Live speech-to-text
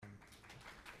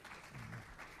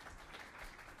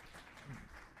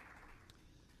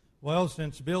Well,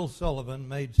 since Bill Sullivan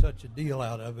made such a deal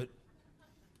out of it,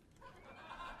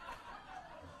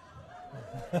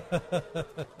 of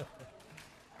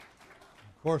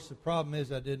course the problem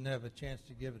is I didn't have a chance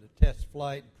to give it a test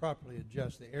flight and properly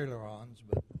adjust the ailerons,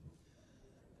 but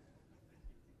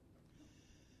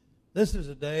this is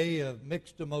a day of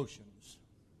mixed emotions.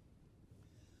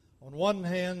 On one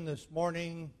hand, this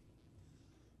morning,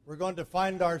 we're going to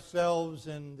find ourselves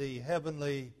in the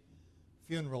heavenly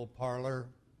funeral parlor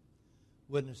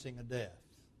witnessing a death.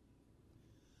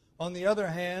 On the other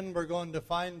hand, we're going to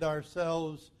find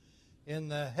ourselves in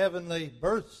the heavenly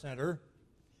birth center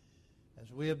as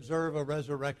we observe a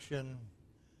resurrection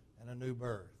and a new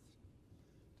birth.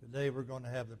 Today we're going to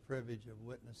have the privilege of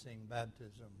witnessing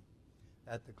baptism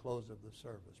at the close of the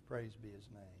service. Praise be His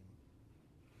name.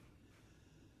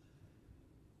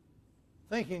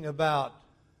 Thinking about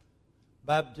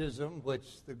baptism,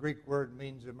 which the Greek word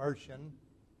means immersion,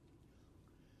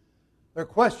 there are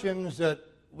questions that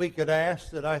we could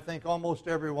ask that I think almost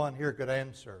everyone here could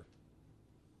answer.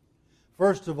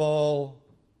 First of all,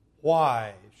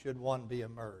 why should one be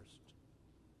immersed?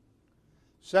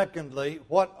 Secondly,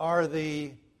 what are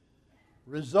the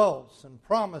results and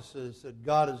promises that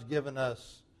God has given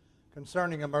us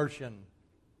concerning immersion?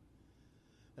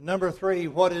 And number three,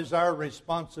 what is our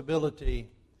responsibility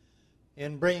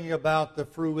in bringing about the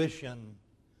fruition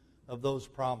of those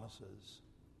promises?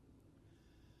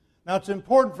 Now, it's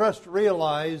important for us to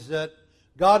realize that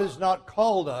God has not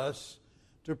called us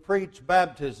to preach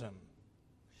baptism.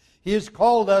 He has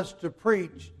called us to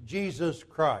preach Jesus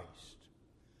Christ.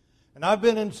 And I've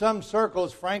been in some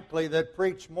circles, frankly, that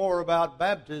preach more about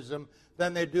baptism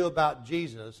than they do about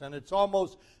Jesus. And it's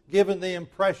almost given the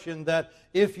impression that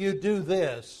if you do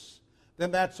this,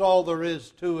 then that's all there is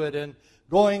to it. And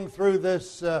going through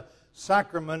this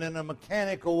sacrament in a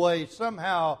mechanical way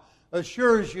somehow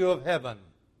assures you of heaven.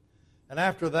 And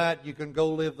after that, you can go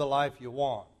live the life you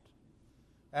want.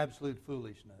 Absolute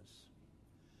foolishness.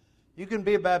 You can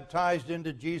be baptized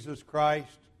into Jesus Christ,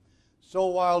 sow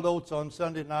wild oats on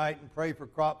Sunday night, and pray for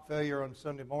crop failure on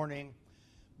Sunday morning,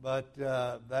 but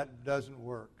that doesn't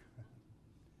work.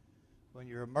 When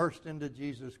you're immersed into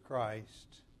Jesus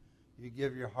Christ, you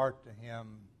give your heart to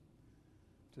Him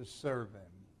to serve Him.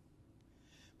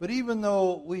 But even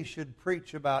though we should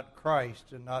preach about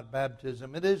Christ and not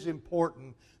baptism, it is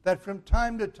important that from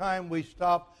time to time we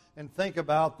stop and think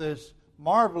about this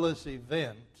marvelous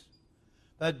event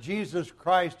that Jesus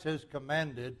Christ has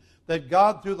commanded, that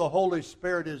God through the Holy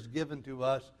Spirit has given to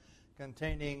us,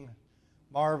 containing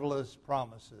marvelous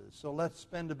promises. So let's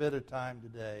spend a bit of time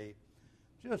today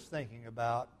just thinking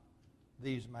about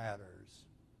these matters.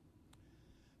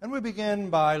 And we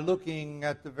begin by looking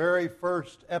at the very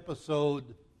first episode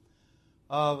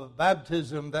of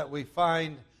baptism that we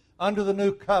find under the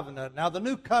New Covenant. Now, the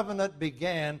New Covenant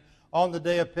began on the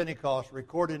day of Pentecost,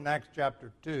 recorded in Acts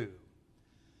chapter 2.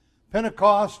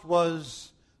 Pentecost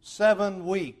was 7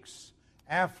 weeks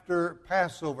after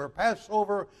Passover.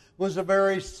 Passover was a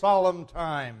very solemn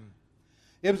time.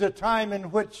 It was a time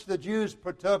in which the Jews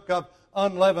partook of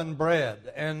unleavened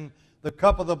bread and the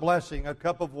cup of the blessing, a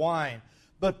cup of wine.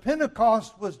 But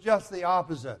Pentecost was just the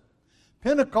opposite.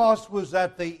 Pentecost was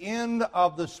at the end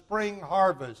of the spring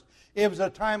harvest. It was a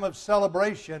time of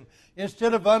celebration.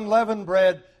 Instead of unleavened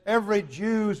bread, every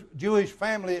Jewish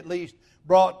family at least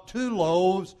brought 2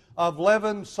 loaves of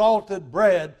leavened salted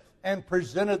bread and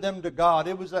presented them to God.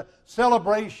 It was a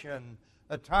celebration,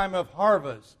 a time of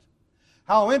harvest.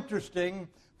 How interesting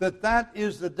that that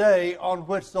is the day on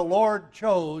which the Lord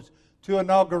chose to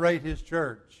inaugurate His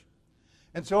church.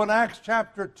 And so in Acts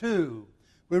chapter 2,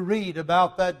 we read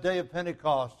about that day of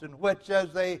Pentecost, in which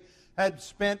as they had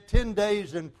spent 10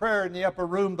 days in prayer in the upper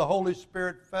room, the Holy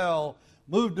Spirit fell,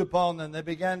 moved upon them. They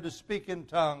began to speak in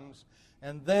tongues.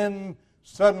 And then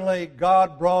suddenly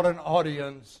God brought an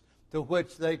audience to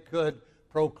which they could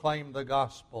proclaim the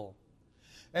gospel.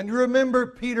 And you remember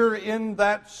Peter in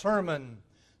that sermon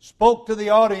spoke to the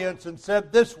audience and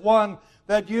said, "This one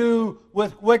that you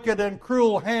with wicked and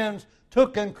cruel hands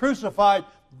took and crucified,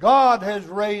 God has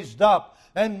raised up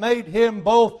and made Him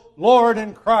both Lord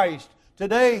and Christ.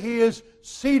 Today He is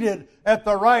seated at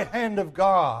the right hand of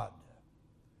God."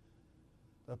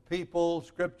 The people,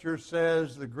 Scripture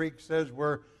says, the Greek says,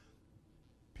 were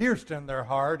pierced in their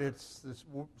heart. It's this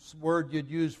word you'd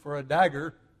use for a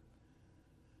dagger.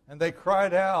 And they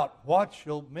cried out, "What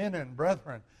shall men and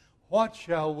brethren, what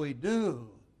shall we do?"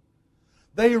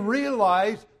 They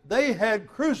realized they had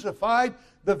crucified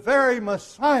the very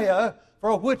Messiah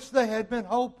for which they had been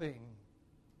hoping.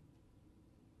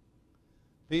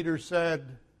 Peter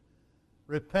said,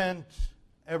 "Repent,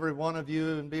 every one of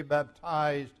you, and be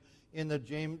baptized in the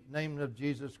name of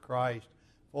Jesus Christ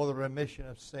for the remission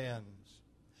of sins.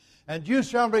 And you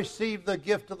shall receive the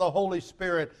gift of the Holy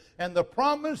Spirit. And the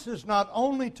promise is not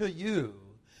only to you,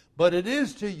 but it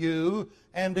is to you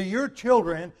and to your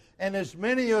children, and as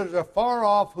many as are far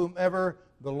off, whomever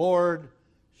the Lord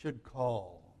should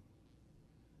call.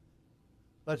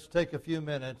 Let's take a few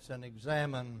minutes and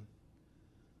examine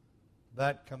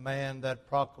that command, that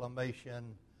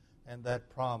proclamation, and that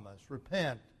promise.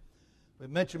 Repent. We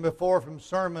mentioned before from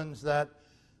sermons that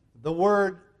the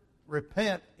word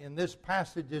repent in this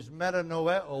passage is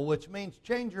metanoeo, which means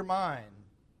change your mind.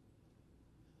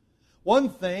 One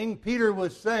thing Peter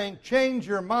was saying, change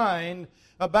your mind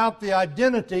about the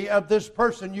identity of this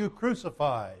person you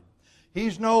crucified.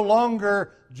 He's no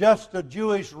longer just a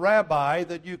Jewish rabbi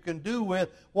that you can do with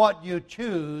what you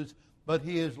choose, but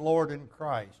he is Lord in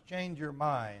Christ. Change your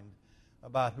mind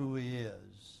about who he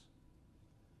is.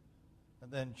 And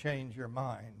then change your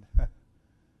mind.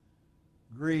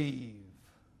 Grieve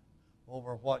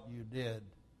over what you did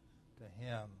to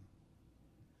him.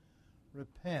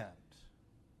 Repent.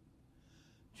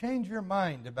 Change your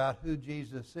mind about who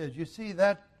Jesus is. You see,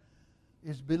 that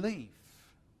is belief.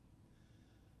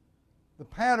 The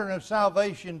pattern of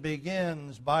salvation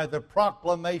begins by the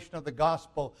proclamation of the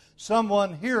gospel,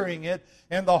 someone hearing it,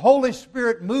 and the Holy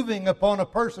Spirit moving upon a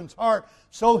person's heart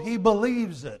so he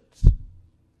believes it.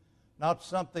 Not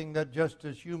something that just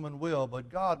is human will, but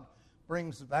God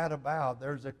brings that about.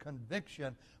 There's a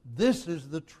conviction. This is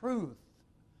the truth.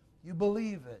 You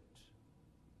believe it.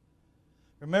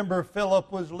 Remember,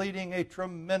 Philip was leading a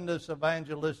tremendous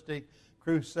evangelistic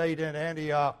crusade in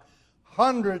Antioch.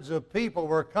 Hundreds of people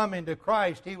were coming to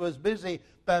Christ. He was busy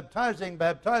baptizing.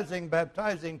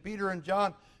 Peter and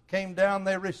John came down.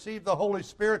 They received the Holy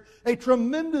Spirit. A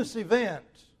tremendous event.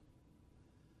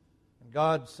 And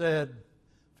God said,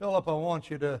 Philip, I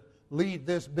want you to lead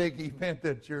this big event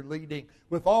that you're leading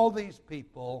with all these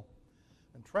people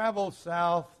and travel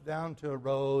south down to a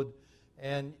road,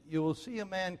 and you will see a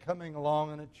man coming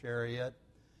along in a chariot.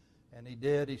 And he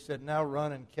did. He said, now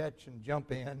run and catch and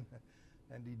jump in.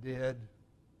 And he did.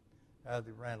 As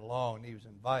he ran along, and he was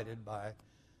invited by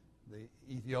the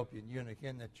Ethiopian eunuch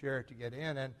in the chariot to get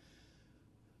in. And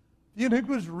the eunuch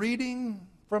was reading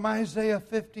from Isaiah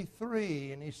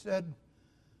 53, and he said,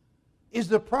 is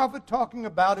the prophet talking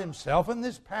about himself in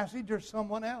this passage or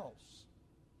someone else?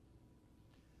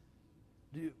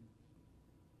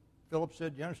 Philip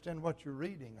said, you understand what you're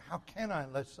reading? How can I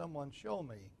unless someone show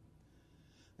me?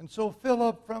 And so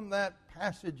Philip, from that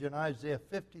passage in Isaiah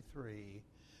 53,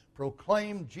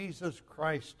 proclaimed Jesus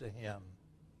Christ to him.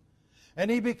 And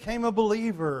he became a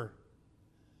believer.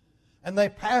 And they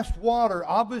passed water.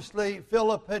 Obviously,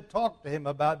 Philip had talked to him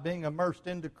about being immersed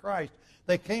into Christ.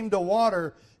 They came to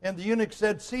water, and the eunuch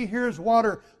said, see, here's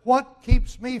water. What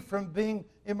keeps me from being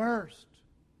immersed?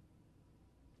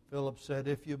 Philip said,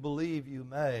 if you believe, you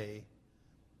may.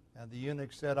 And the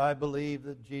eunuch said, I believe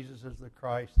that Jesus is the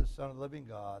Christ, the Son of the living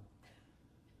God.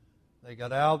 They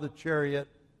got out of the chariot.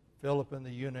 Philip and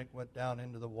the eunuch went down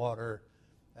into the water,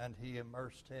 and he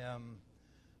immersed him.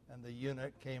 And the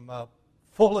eunuch came up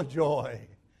full of joy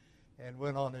and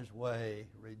went on his way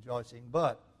rejoicing.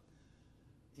 But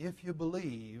if you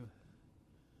believe,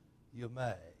 you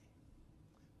may.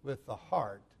 With the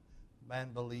heart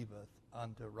man believeth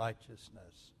unto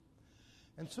righteousness.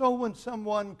 And so when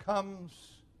someone comes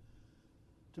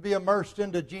to be immersed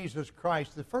into Jesus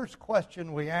Christ, the first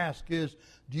question we ask is,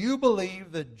 do you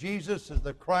believe that Jesus is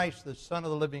the Christ, the Son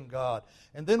of the living God?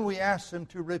 And then we ask them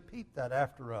to repeat that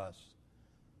after us.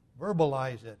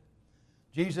 Verbalize it.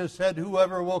 Jesus said,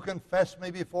 whoever will confess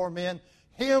me before men,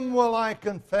 him will I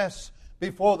confess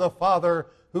before the Father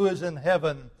who is in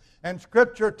heaven. And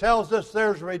Scripture tells us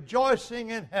there's rejoicing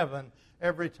in heaven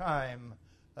every time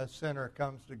a sinner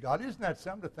comes to God. Isn't that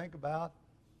something to think about?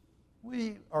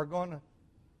 We are going to,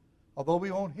 although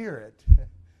we won't hear it,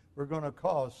 we're going to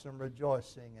cause some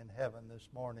rejoicing in heaven this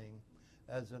morning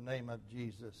as the name of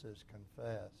Jesus is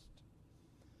confessed.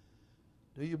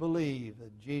 Do you believe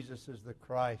that Jesus is the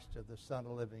Christ of the Son of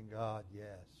the living God?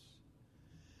 Yes.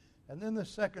 And then the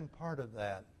second part of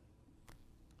that,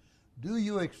 do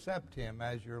you accept Him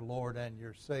as your Lord and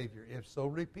your Savior? If so,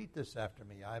 repeat this after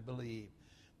me. I believe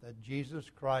that Jesus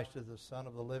Christ is the Son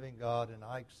of the living God, and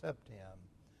I accept Him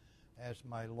as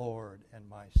my Lord and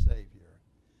my Savior.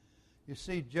 You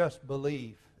see, just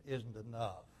belief isn't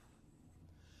enough.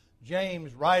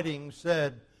 James, writing,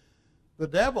 said, the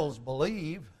devils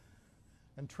believe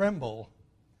and tremble.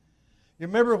 You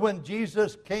remember when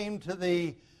Jesus came to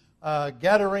the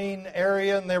Gadarene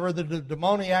area, and there were the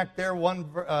demoniac there. One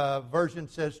version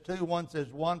says 2, one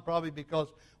says 1, probably because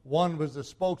one was the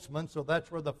spokesman, so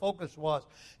that's where the focus was.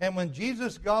 And when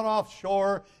Jesus got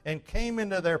offshore and came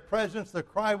into their presence, the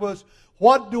cry was,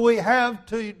 "What do we have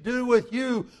to do with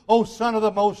you, O Son of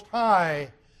the Most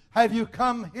High? Have you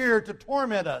come here to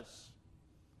torment us?"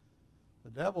 The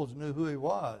devils knew who he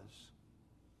was.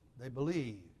 They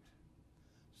believed.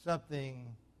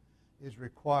 Something is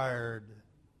required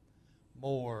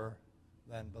more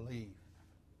than belief.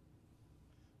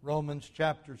 Romans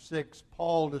chapter 6,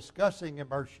 Paul discussing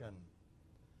immersion.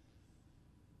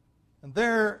 And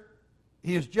there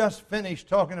he has just finished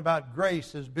talking about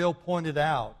grace, as Bill pointed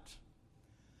out,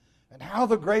 and how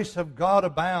the grace of God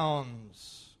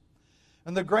abounds.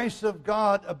 And the grace of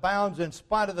God abounds in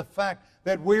spite of the fact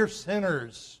that we're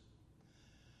sinners.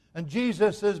 And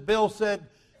Jesus, as Bill said,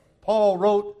 Paul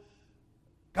wrote,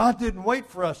 God didn't wait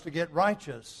for us to get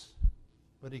righteous,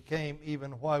 but he came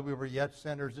even while we were yet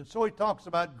sinners. And so he talks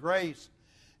about grace.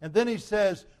 And then he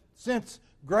says, since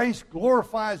grace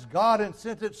glorifies God and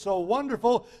since it's so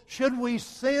wonderful, should we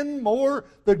sin more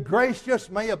that grace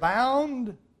just may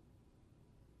abound?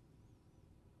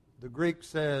 The Greek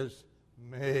says,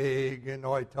 me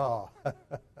genoita.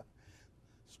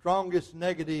 Strongest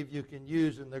negative you can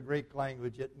use in the Greek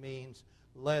language. It means,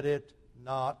 let it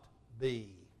not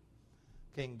be.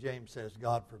 King James says,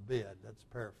 God forbid. That's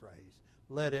a paraphrase.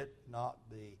 Let it not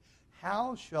be.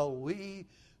 How shall we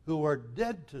who are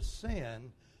dead to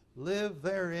sin live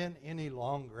therein any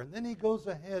longer? And then he goes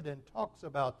ahead and talks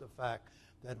about the fact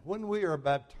that when we are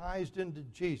baptized into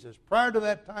Jesus, prior to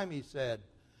that time, he said,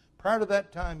 prior to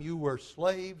that time you were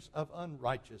slaves of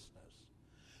unrighteousness.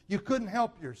 You couldn't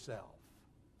help yourself.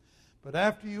 But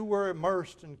after you were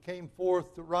immersed and came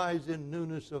forth to rise in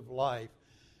newness of life,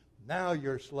 now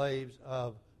you're slaves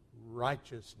of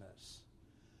righteousness.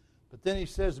 But then he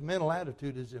says mental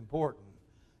attitude is important.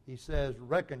 He says,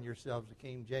 reckon yourselves, the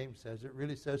King James says. It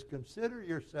really says, consider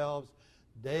yourselves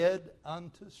dead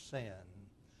unto sin,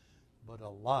 but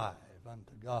alive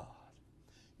unto God.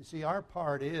 You see, our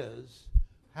part is,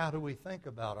 how do we think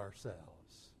about ourselves?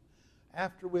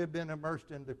 After we've been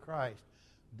immersed into Christ,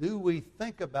 do we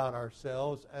think about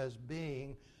ourselves as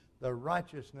being the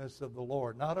righteousness of the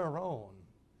Lord? Not our own,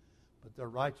 but the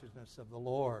righteousness of the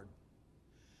Lord.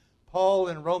 Paul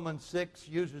in Romans 6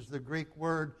 uses the Greek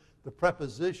word, the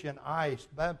preposition eis,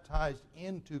 baptized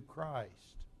into Christ.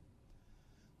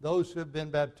 Those who have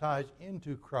been baptized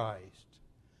into Christ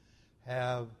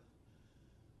have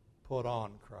put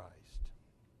on Christ.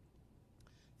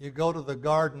 You go to the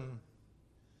garden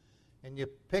and you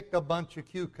pick a bunch of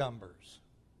cucumbers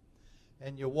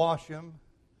and you wash them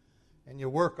and you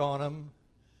work on them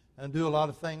and do a lot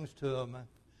of things to them.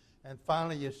 And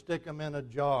finally you stick them in a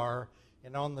jar,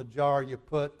 and on the jar you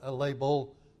put a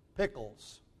label,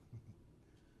 pickles.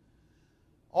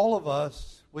 All of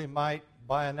us, we might,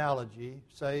 by analogy,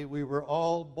 say we were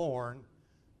all born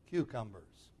cucumbers.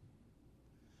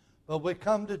 But we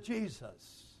come to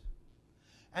Jesus,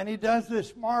 and he does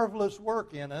this marvelous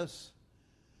work in us,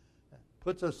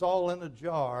 puts us all in a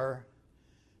jar,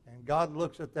 and God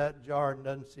looks at that jar and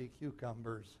doesn't see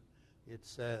cucumbers. It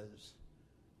says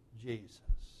Jesus.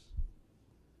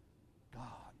 God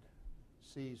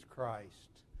sees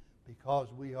Christ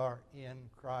because we are in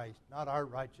Christ. Not our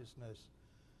righteousness,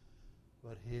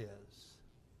 but his.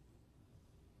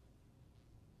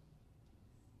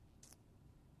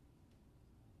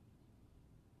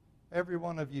 Every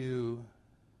one of you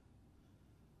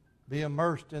be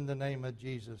immersed in the name of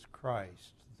Jesus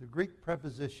Christ. The Greek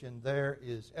preposition there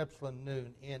is epsilon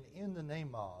nun, in the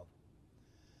name of.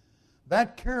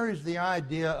 That carries the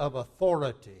idea of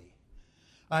authority.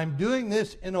 I'm doing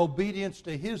this in obedience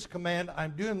to his command.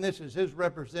 I'm doing this as his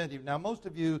representative. Now, most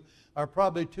of you are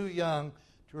probably too young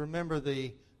to remember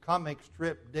the comic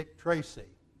strip Dick Tracy.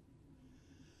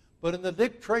 But in the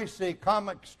Dick Tracy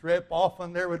comic strip,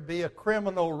 often there would be a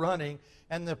criminal running,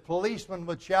 and the policeman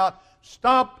would shout,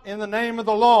 "Stop in the name of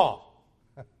the law."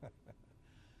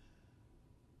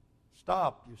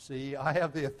 Stop, you see. I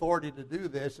have the authority to do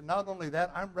this. And not only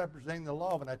that, I'm representing the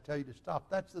law when I tell you to stop.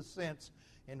 That's the sense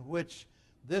in which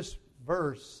this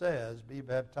verse says, be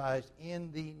baptized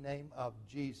in the name of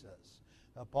Jesus,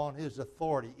 upon his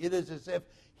authority. It is as if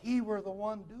he were the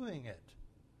one doing it.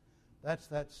 That's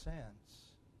that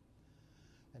sense.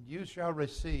 And you shall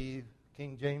receive,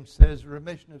 King James says,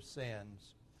 remission of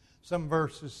sins. Some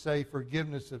verses say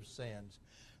forgiveness of sins.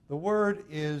 The word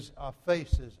is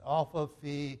aphasis, alpha,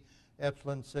 phi,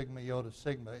 epsilon, sigma, iota,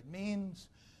 sigma. It means,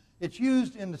 it's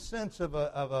used in the sense of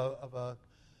a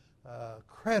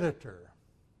creditor.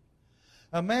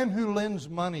 A man who lends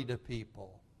money to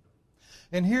people.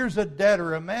 And here's a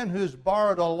debtor, a man who's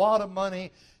borrowed a lot of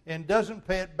money and doesn't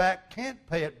pay it back, can't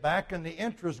pay it back, and the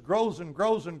interest grows and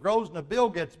grows and grows, and the bill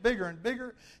gets bigger and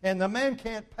bigger, and the man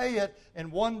can't pay it,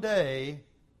 and one day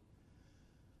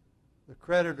the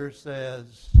creditor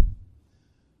says,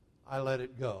 I let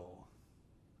it go.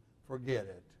 Forget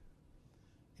it.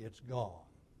 It's gone.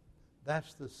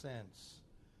 That's the sense.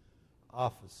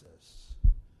 Aphesis.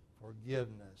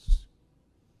 Forgiveness.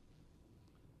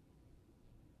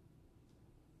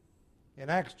 In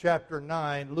Acts chapter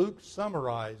 9, Luke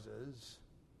summarizes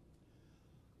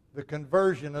the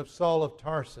conversion of Saul of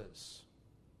Tarsus.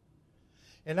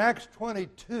 In Acts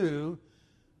 22,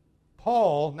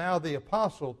 Paul, now the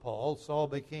Apostle Paul, Saul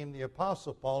became the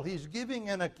Apostle Paul, he's giving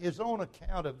his own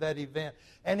account of that event,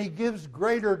 and he gives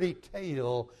greater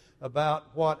detail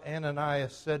about what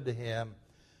Ananias said to him.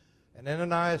 And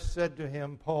Ananias said to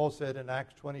him, Paul said in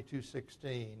Acts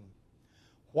 22:16,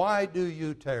 why do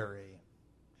you tarry?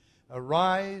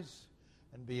 Arise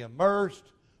and be immersed,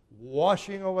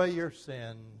 washing away your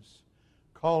sins,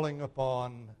 calling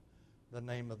upon the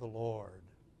name of the Lord.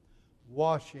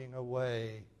 Washing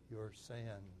away your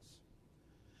sins.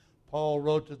 Paul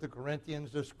wrote to the Corinthians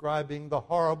describing the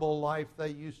horrible life they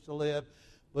used to live,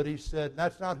 but he said,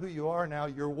 that's not who you are now.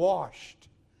 You're washed.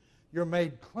 You're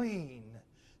made clean.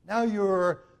 Now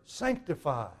you're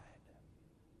sanctified.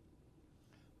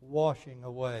 Washing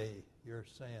away your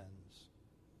sins.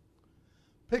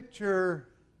 Picture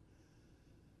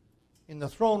in the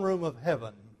throne room of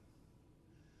heaven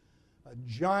a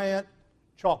giant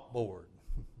chalkboard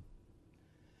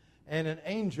and an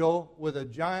angel with a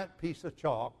giant piece of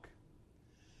chalk.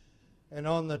 And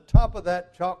on the top of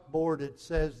that chalkboard it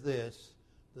says this,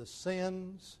 the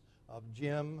sins of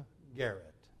Jim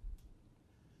Garrett.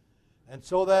 And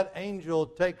so that angel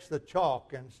takes the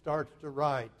chalk and starts to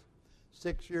write,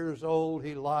 6 years old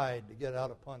he lied to get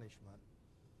out of punishment.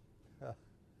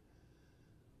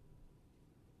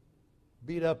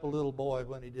 Beat up a little boy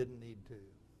when he didn't need to.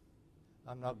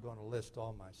 I'm not going to list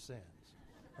all my sins.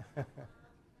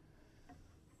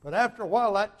 But after a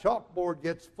while, that chalkboard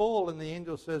gets full, and the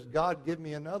angel says, God, give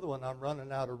me another one. I'm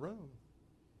running out of room.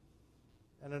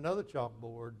 And another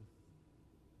chalkboard.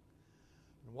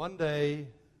 And one day,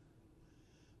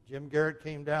 Jim Garrett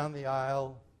came down the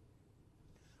aisle,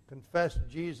 confessed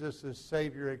Jesus as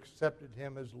Savior, accepted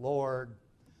Him as Lord,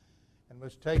 and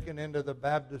was taken into the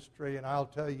baptistry. And I'll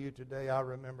tell you today, I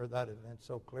remember that event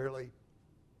so clearly.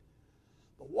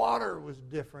 The water was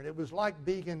different. It was like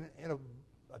being in a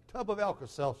tub of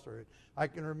Alka-Seltzer. I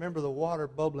can remember the water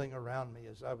bubbling around me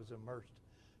as I was immersed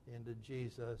into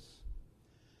Jesus.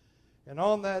 And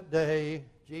on that day,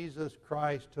 Jesus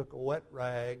Christ took a wet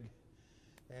rag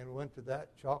and went to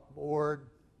that chalkboard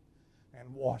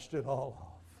and washed it all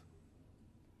off.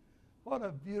 What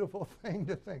a beautiful thing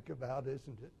to think about,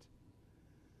 isn't it?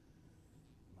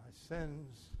 My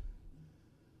sins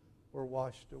were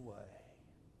washed away.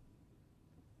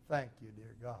 Thank you,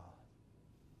 dear God.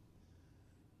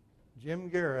 Jim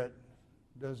Garrett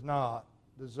does not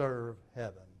deserve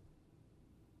heaven,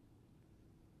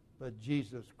 but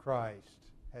Jesus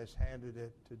Christ has handed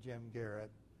it to Jim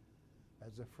Garrett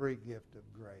as a free gift of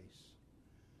grace.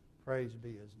 Praise be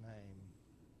His name.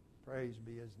 Praise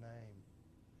be His name.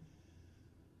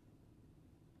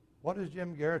 What is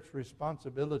Jim Garrett's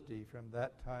responsibility from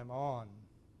that time on?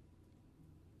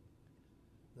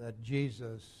 That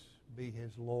Jesus be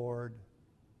his Lord.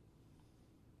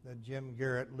 That Jim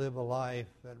Garrett live a life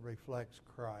that reflects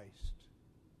Christ.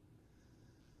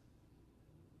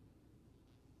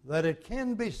 That it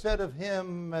can be said of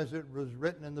him, as it was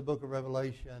written in the book of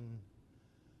Revelation,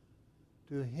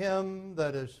 to him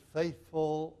that is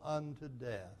faithful unto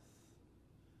death,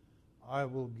 I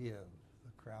will give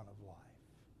the crown of life.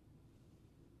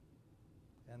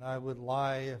 And I would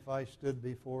lie if I stood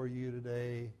before you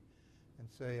today and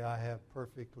say I have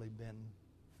perfectly been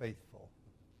faithful.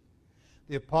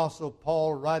 The Apostle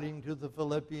Paul, writing to the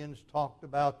Philippians, talked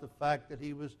about the fact that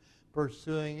he was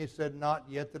pursuing. He said, not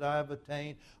yet that I have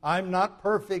attained. I'm not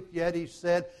perfect yet, he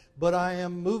said, but I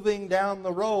am moving down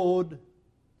the road.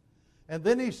 And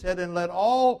then he said, and let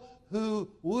all who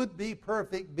would be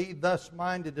perfect be thus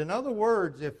minded. In other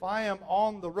words, if I am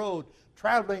on the road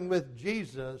traveling with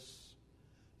Jesus,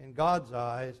 in God's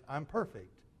eyes, I'm perfect.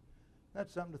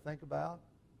 That's something to think about.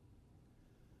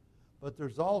 But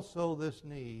there's also this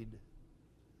need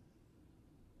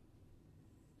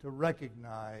to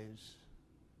recognize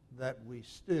that we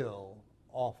still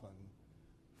often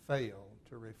fail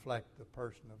to reflect the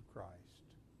person of Christ.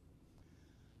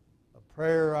 A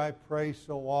prayer I pray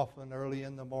so often early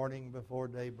in the morning before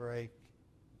daybreak.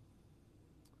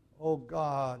 Oh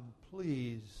God,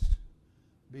 please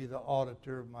be the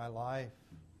auditor of my life.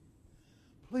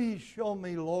 Please show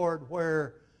me, Lord,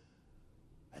 where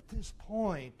at this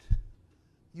point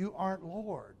you aren't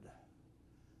Lord.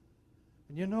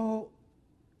 And you know,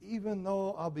 even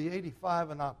though I'll be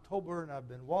 85 in October and I've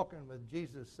been walking with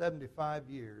Jesus 75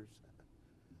 years,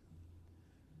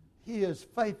 He is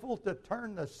faithful to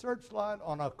turn the searchlight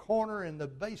on a corner in the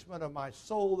basement of my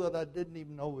soul that I didn't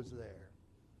even know was there.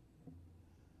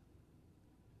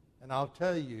 And I'll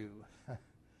tell you,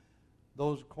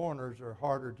 those corners are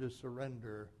harder to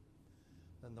surrender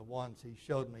than the ones He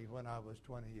showed me when I was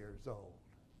 20 years old.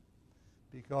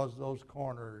 Because those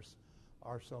corners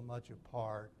are so much a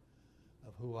part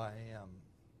of who I am.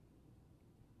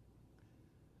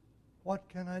 What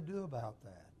can I do about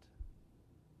that?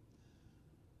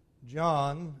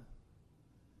 John,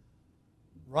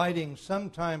 writing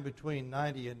sometime between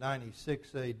 90 and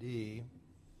 96 A.D.,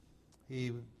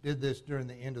 he did this during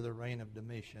the end of the reign of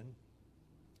Domitian,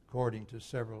 according to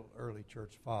several early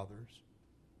church fathers,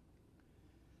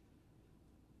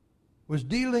 was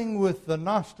dealing with the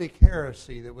Gnostic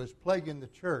heresy that was plaguing the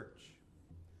church.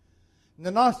 And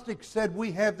the Gnostics said,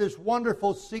 we have this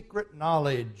wonderful secret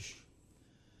knowledge.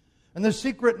 And the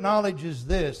secret knowledge is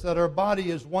this, that our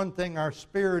body is one thing, our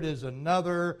spirit is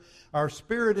another. Our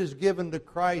spirit is given to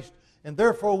Christ, and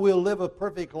therefore we'll live a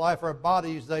perfect life. Our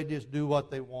bodies, they just do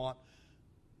what they want.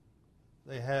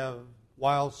 They have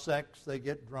wild sex, they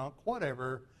get drunk,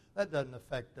 whatever. That doesn't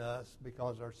affect us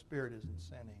because our spirit isn't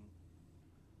sinning.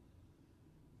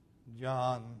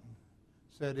 John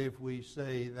said, if we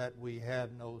say that we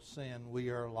have no sin, we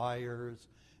are liars,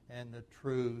 and the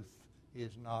truth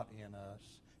is not in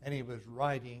us. And he was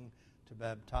writing to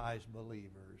baptize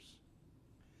believers.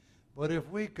 But if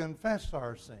we confess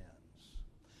our sins,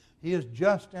 He is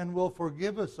just and will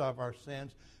forgive us of our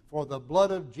sins, for the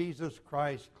blood of Jesus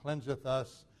Christ cleanseth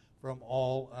us from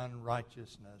all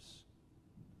unrighteousness.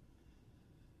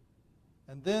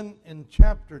 And then in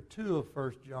chapter 2 of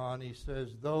 1 John, he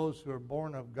says, those who are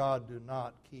born of God do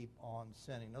not keep on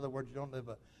sinning. In other words, you don't live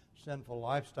a sinful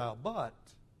lifestyle, but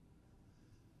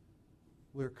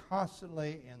we're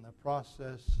constantly in the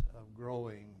process of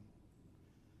growing.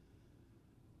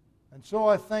 And so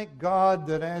I thank God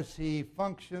that as He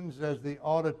functions as the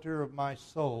auditor of my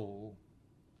soul,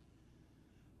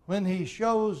 when He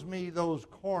shows me those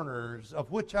corners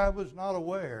of which I was not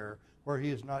aware, where He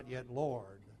is not yet Lord,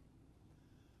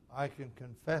 I can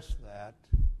confess that,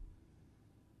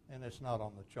 and it's not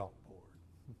on the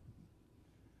chalkboard.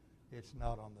 It's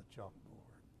not on the chalkboard.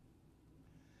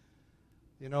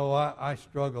 You know, I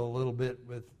struggle a little bit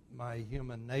with my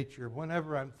human nature.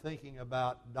 Whenever I'm thinking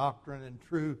about doctrine and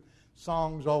truth,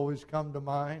 songs always come to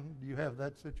mind. Do you have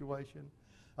that situation?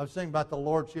 I was thinking about the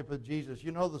Lordship of Jesus.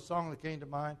 You know the song that came to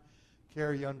mind?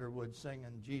 Carrie Underwood singing,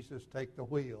 Jesus, Take the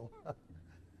Wheel.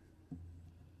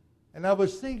 And I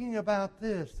was thinking about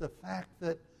this, the fact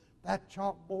that that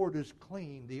chalkboard is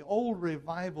clean. The old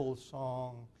revival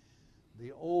song,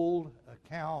 the old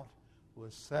account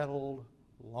was settled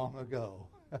long ago.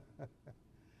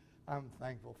 I'm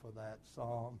thankful for that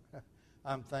song.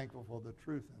 I'm thankful for the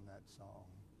truth in that song.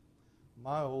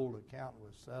 My old account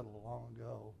was settled long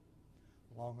ago.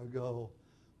 Long ago.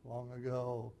 Long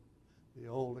ago. The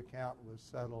old account was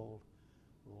settled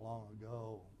long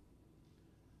ago.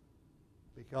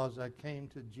 Because I came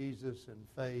to Jesus in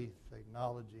faith,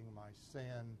 acknowledging my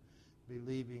sin,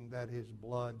 believing that His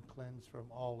blood cleansed from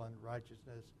all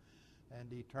unrighteousness, and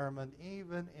determined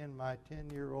even in my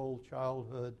 10-year-old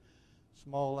childhood,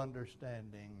 small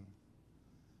understanding,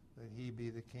 that He be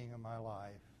the King of my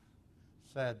life.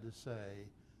 Sad to say,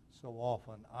 so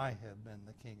often I have been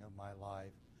the king of my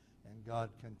life, and God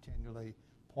continually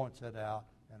points it out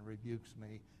and rebukes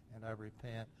me, and I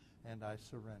repent and I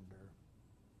surrender.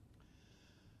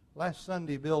 Last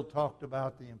Sunday, Bill talked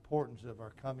about the importance of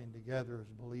our coming together as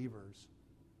believers.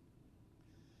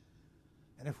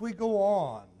 And if we go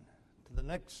on to the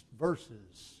next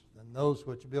verses than those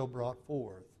which Bill brought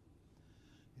forth,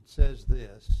 it says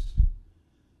this,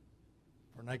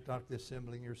 forsake not the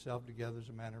assembling yourself together as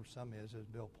a manner of some is, as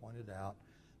Bill pointed out,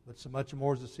 but so much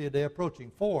more as to see a day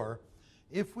approaching. For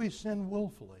if we sin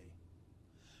willfully,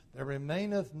 there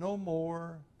remaineth no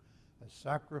more a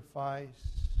sacrifice,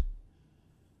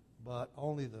 but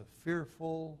only the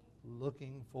fearful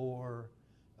looking for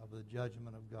of the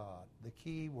judgment of God. The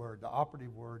key word, the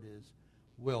operative word is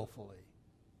willfully.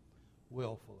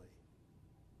 Willfully.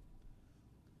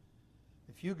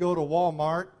 If you go to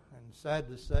Walmart, and sad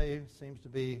to say, it seems to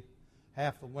be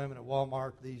half the women at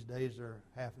Walmart these days are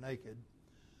half naked.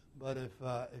 But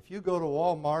if you go to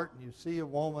Walmart and you see a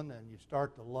woman and you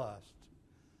start to lust,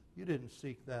 you didn't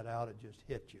seek that out, it just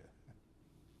hit you.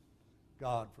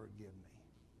 God forgive me.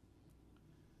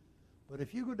 But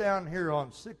if you go down here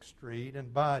on 6th Street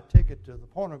and buy a ticket to the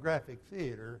pornographic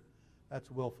theater,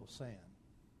 that's willful sin.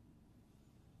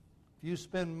 If you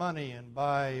spend money and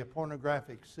buy a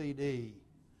pornographic CD,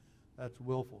 that's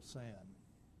willful sin.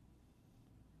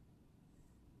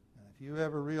 And if you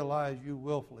ever realize you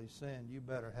willfully sinned, you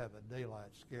better have a daylight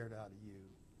scared out of you,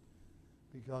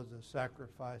 because the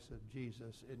sacrifice of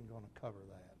Jesus isn't going to cover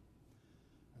that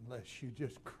unless you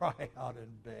just cry out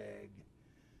and beg.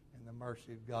 And the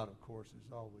mercy of God, of course,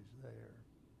 is always there.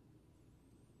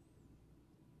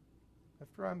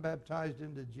 After I'm baptized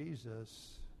into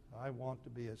Jesus, I want to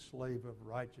be a slave of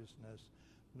righteousness,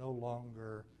 no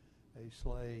longer a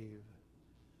slave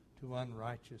to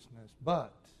unrighteousness.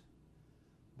 But,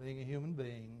 being a human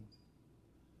being,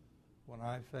 when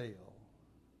I fail,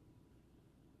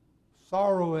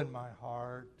 sorrow in my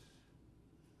heart,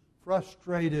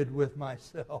 frustrated with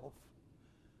myself,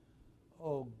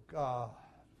 oh God,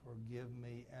 forgive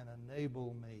me and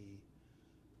enable me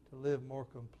to live more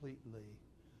completely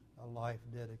a life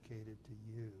dedicated to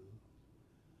you.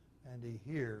 And He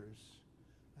hears,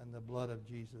 and the blood of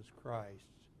Jesus Christ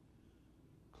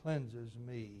cleanses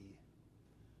me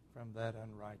from that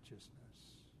unrighteousness.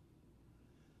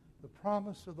 The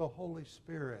promise of the Holy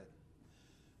Spirit,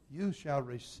 you shall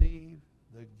receive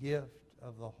the gift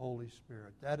of the Holy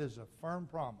Spirit. That is a firm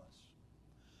promise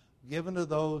given to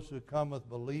those who come with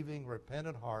believing,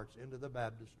 repentant hearts into the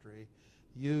baptistry.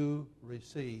 You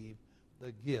receive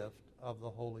the gift of the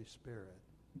Holy Spirit.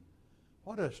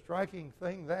 What a striking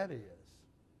thing that is.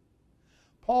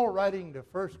 Paul, writing to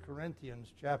 1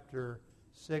 Corinthians chapter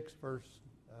 6, verse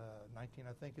 19,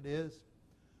 I think it is,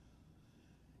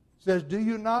 says, "Do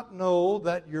you not know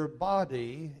that your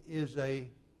body is a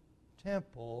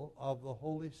temple of the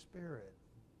Holy Spirit?"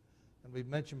 And we've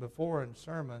mentioned before in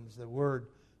sermons the word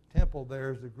temple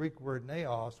there is the Greek word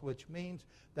naos, which means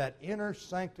that inner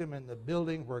sanctum in the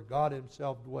building where God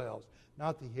Himself dwells.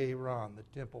 Not the Hieron, the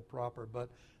temple proper, but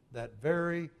that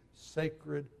very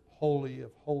sacred, holy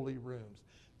of holy rooms.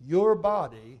 Your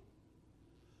body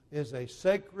is a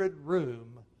sacred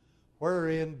room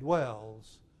wherein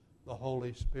dwells the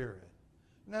Holy Spirit.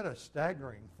 Isn't that a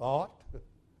staggering thought?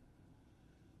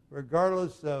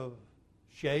 Regardless of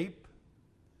shape,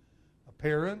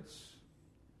 appearance,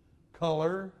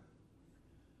 color,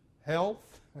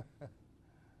 health,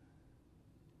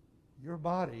 your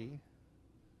body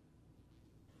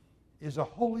is a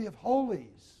holy of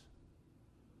holies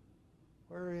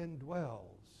wherein dwells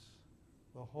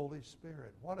the Holy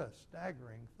Spirit. What a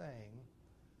staggering thing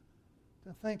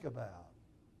to think about.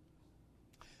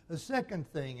 The second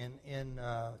thing in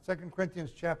 2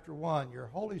 Corinthians chapter 1, your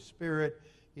Holy Spirit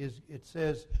is, it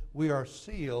says, we are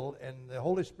sealed, and the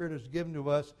Holy Spirit is given to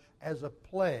us as a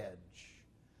pledge.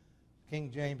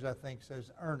 King James, I think,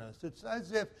 says earnest. It's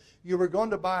as if you were going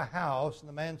to buy a house, and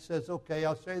the man says, okay,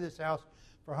 I'll sell you this house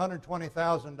for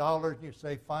 $120,000, and you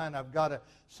say, fine, I've got to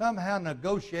somehow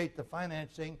negotiate the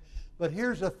financing, but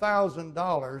here's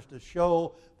 $1,000 to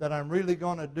show that I'm really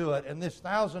going to do it, and this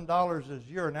 $1,000 is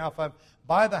yours. Now, if I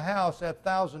buy the house, that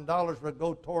 $1,000 would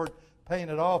go toward paying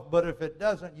it off, but if it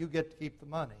doesn't, you get to keep the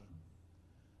money.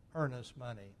 Earnest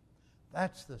money.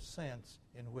 That's the sense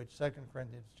in which 2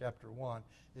 Corinthians chapter 1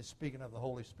 is speaking of the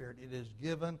Holy Spirit. It is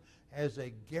given as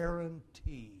a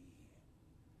guarantee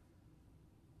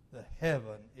that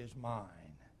heaven is mine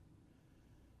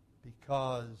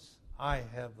because I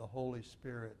have the Holy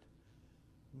Spirit,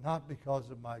 not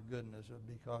because of my goodness, but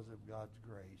because of God's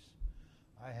grace.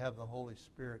 I have the Holy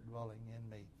Spirit dwelling in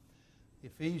me.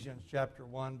 Ephesians chapter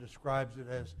 1 describes it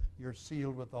as you're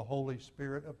sealed with the Holy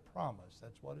Spirit of promise.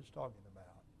 That's what it's talking about.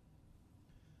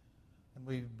 And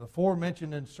we've before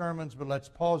mentioned in sermons, but let's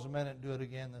pause a minute and do it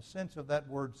again, the sense of that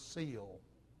word seal.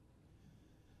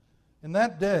 In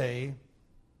that day,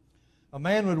 a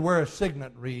man would wear a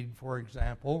signet ring, for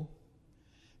example,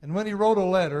 and when he wrote a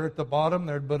letter, at the bottom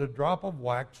there'd put a drop of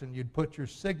wax, and you'd put your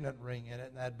signet ring in it,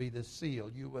 and that'd be the seal.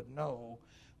 You would know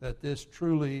that this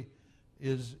truly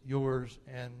is yours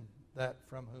and that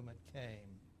from whom it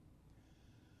came.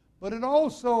 But it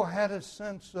also had a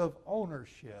sense of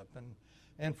ownership,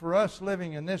 and for us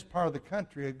living in this part of the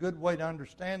country, a good way to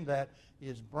understand that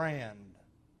is brand.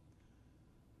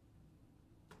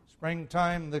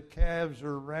 Springtime, the calves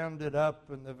are rounded up,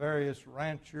 and the various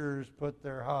ranchers put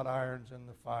their hot irons in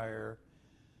the fire,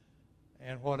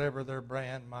 and whatever their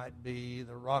brand might be,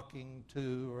 the Rocking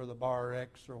 2 or the Bar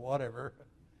X or whatever,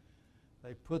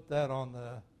 they put that on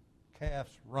the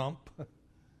calf's rump,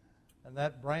 and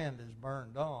that brand is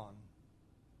burned on.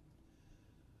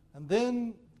 And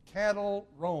then cattle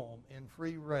roam in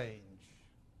free range.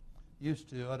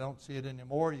 Used to. I don't see it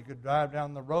anymore. You could drive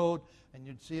down the road and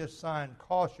you'd see a sign,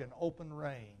 caution, open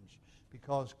range,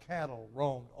 because cattle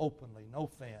roamed openly, no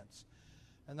fence.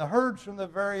 And the herds from the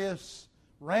various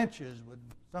ranches would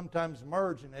sometimes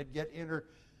merge and they'd get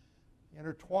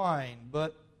intertwined.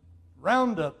 But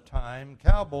roundup time,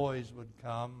 cowboys would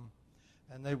come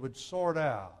and they would sort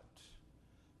out.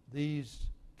 These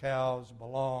cows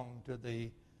belong to the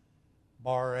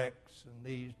Bar X, and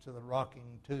these to the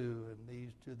Rocking Two, and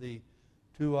these to the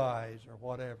Two Eyes, or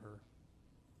whatever.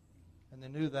 And they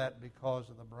knew that because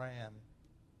of the brand.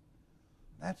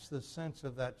 That's the sense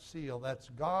of that seal. That's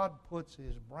God puts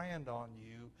His brand on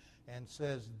you and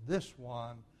says, this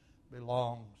one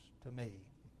belongs to me.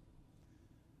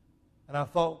 And I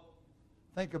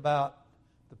think about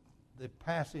the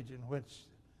passage in which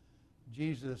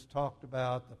Jesus talked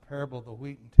about the parable of the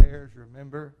wheat and tares,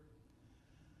 remember?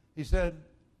 He said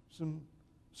some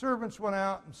servants went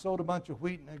out and sowed a bunch of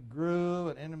wheat, and it grew.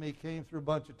 An enemy came through a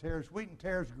bunch of tares. Wheat and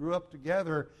tares grew up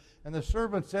together, and the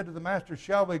servant said to the master,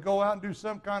 shall we go out and do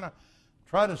some kind of,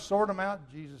 try to sort them out?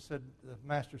 The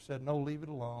master said, no, leave it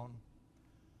alone.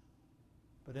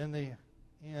 But in the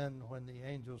end, when the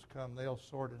angels come, they'll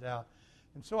sort it out.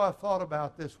 And so I thought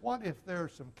about this. What if there are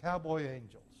some cowboy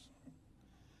angels?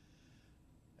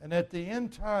 And at the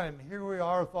end time, here we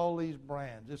are with all these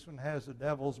brands. This one has the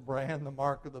devil's brand, the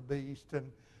mark of the beast,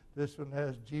 and this one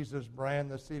has Jesus' brand,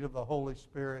 the seed of the Holy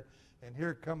Spirit. And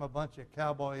here come a bunch of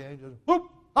cowboy angels, whoop,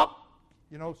 hop,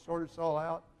 sort us all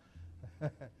out.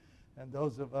 And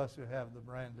those of us who have the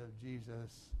brand of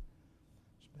Jesus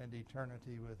spend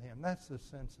eternity with Him. That's the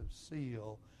sense of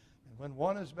seal. And when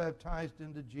one is baptized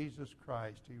into Jesus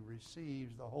Christ, he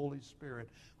receives the Holy Spirit,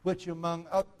 which among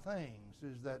other things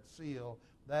is that seal,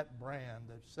 that brand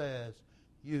that says,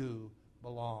 you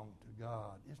belong to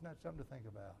God. Isn't that something to think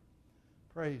about?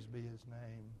 Praise be His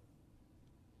name.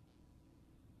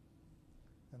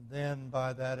 And then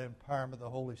by that empowerment of the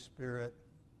Holy Spirit,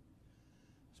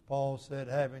 as Paul said,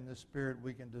 having the Spirit,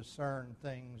 we can discern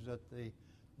things that the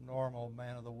normal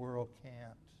man of the world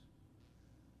can't.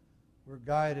 We're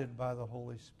guided by the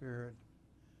Holy Spirit,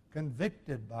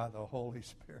 convicted by the Holy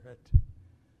Spirit.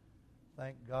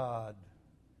 Thank God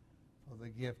for the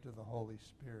gift of the Holy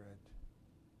Spirit.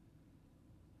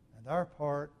 And our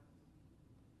part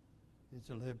is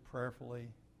to live prayerfully,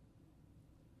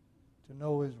 to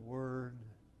know His Word,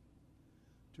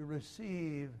 to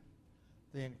receive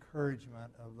the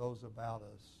encouragement of those about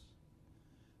us,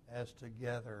 as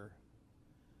together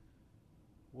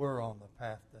we're on the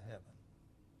path to heaven.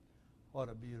 What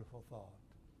a beautiful thought.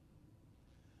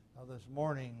 Now this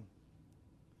morning,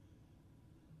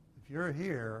 if you're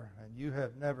here and you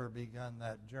have never begun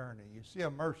that journey, you see,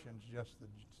 immersion's just the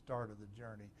start of the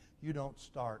journey. You don't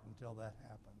start until that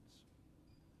happens.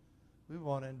 We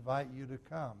want to invite you to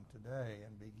come today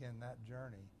and begin that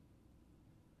journey.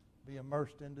 Be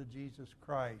immersed into Jesus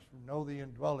Christ. Know the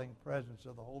indwelling presence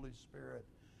of the Holy Spirit.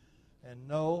 And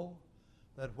know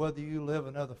that whether you live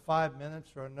another 5 minutes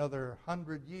or another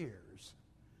 100 years,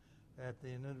 at the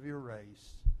end of your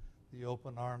race, the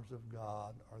open arms of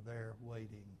God are there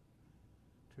waiting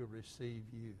to receive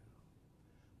you.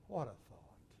 What a thought.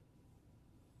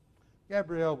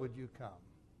 Gabrielle, would you come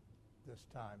this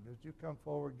time? Would you come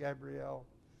forward, Gabrielle?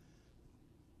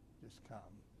 Just come.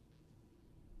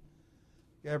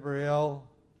 Gabrielle,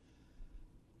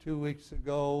 2 weeks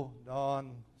ago,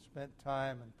 Dawn spent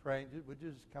time and praying. Would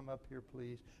you just come up here,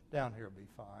 please? Down here will be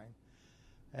fine.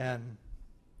 And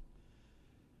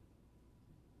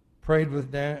prayed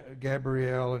with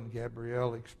Gabrielle, and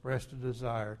Gabrielle expressed a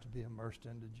desire to be immersed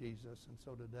into Jesus. And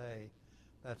so today,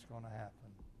 that's going to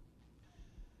happen.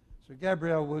 So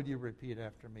Gabrielle, will you repeat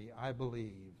after me? I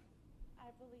believe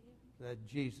that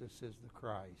Jesus is the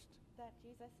Christ,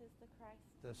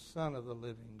 the Son of the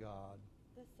living God,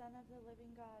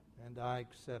 and I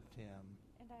accept Him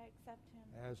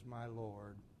as my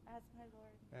Lord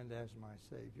and as my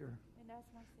Savior.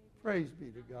 Praise be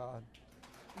to God.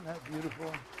 Isn't that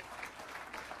beautiful?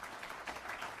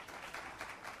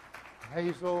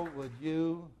 Hazel, would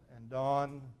you and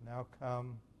Dawn now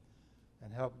come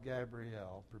and help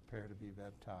Gabrielle prepare to be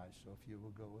baptized? So if you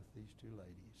will go with these two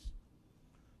ladies.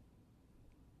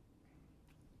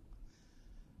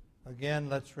 Again,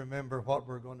 let's remember what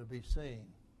we're going to be seeing.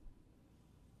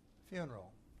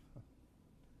 Funeral.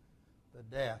 The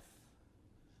death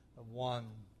of one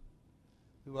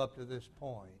who up to this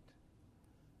point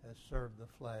has served the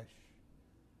flesh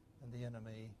and the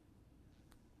enemy,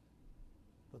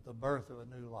 but the birth of a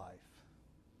new life,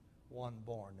 one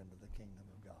born into the kingdom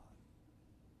of God.